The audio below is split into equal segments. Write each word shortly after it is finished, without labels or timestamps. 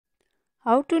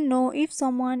How to know if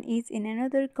someone is in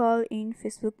another call in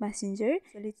Facebook Messenger.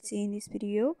 So let's see in this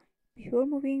video. Before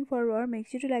moving forward, make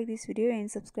sure to like this video and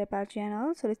subscribe our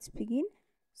channel. So let's begin.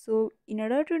 So in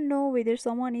order to know whether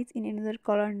someone is in another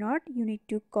call or not, you need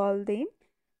to call them.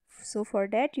 So for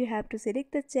that, you have to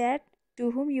select the chat to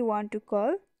whom you want to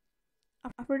call.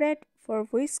 After that, for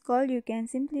voice call, you can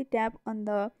simply tap on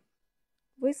the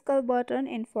voice call button,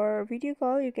 and for video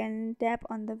call you can tap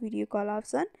on the video call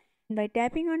option. By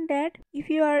tapping on that, if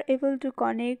you are able to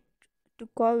connect to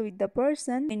call with the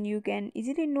person, then you can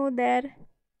easily know that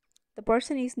the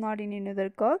person is not in another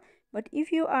call. But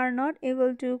if you are not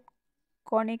able to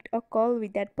connect a call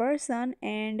with that person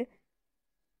and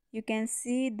you can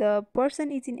see the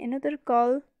person is in another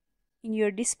call in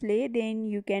your display, then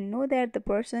you can know that the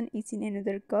person is in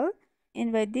another call.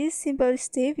 And by this simple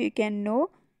step, you can know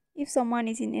if someone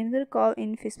is in another call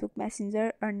in Facebook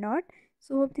Messenger or not.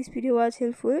 So hope this video was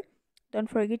helpful. Don't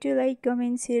forget to like,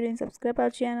 comment, share and subscribe our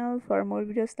channel for more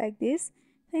videos like this.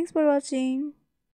 Thanks for watching.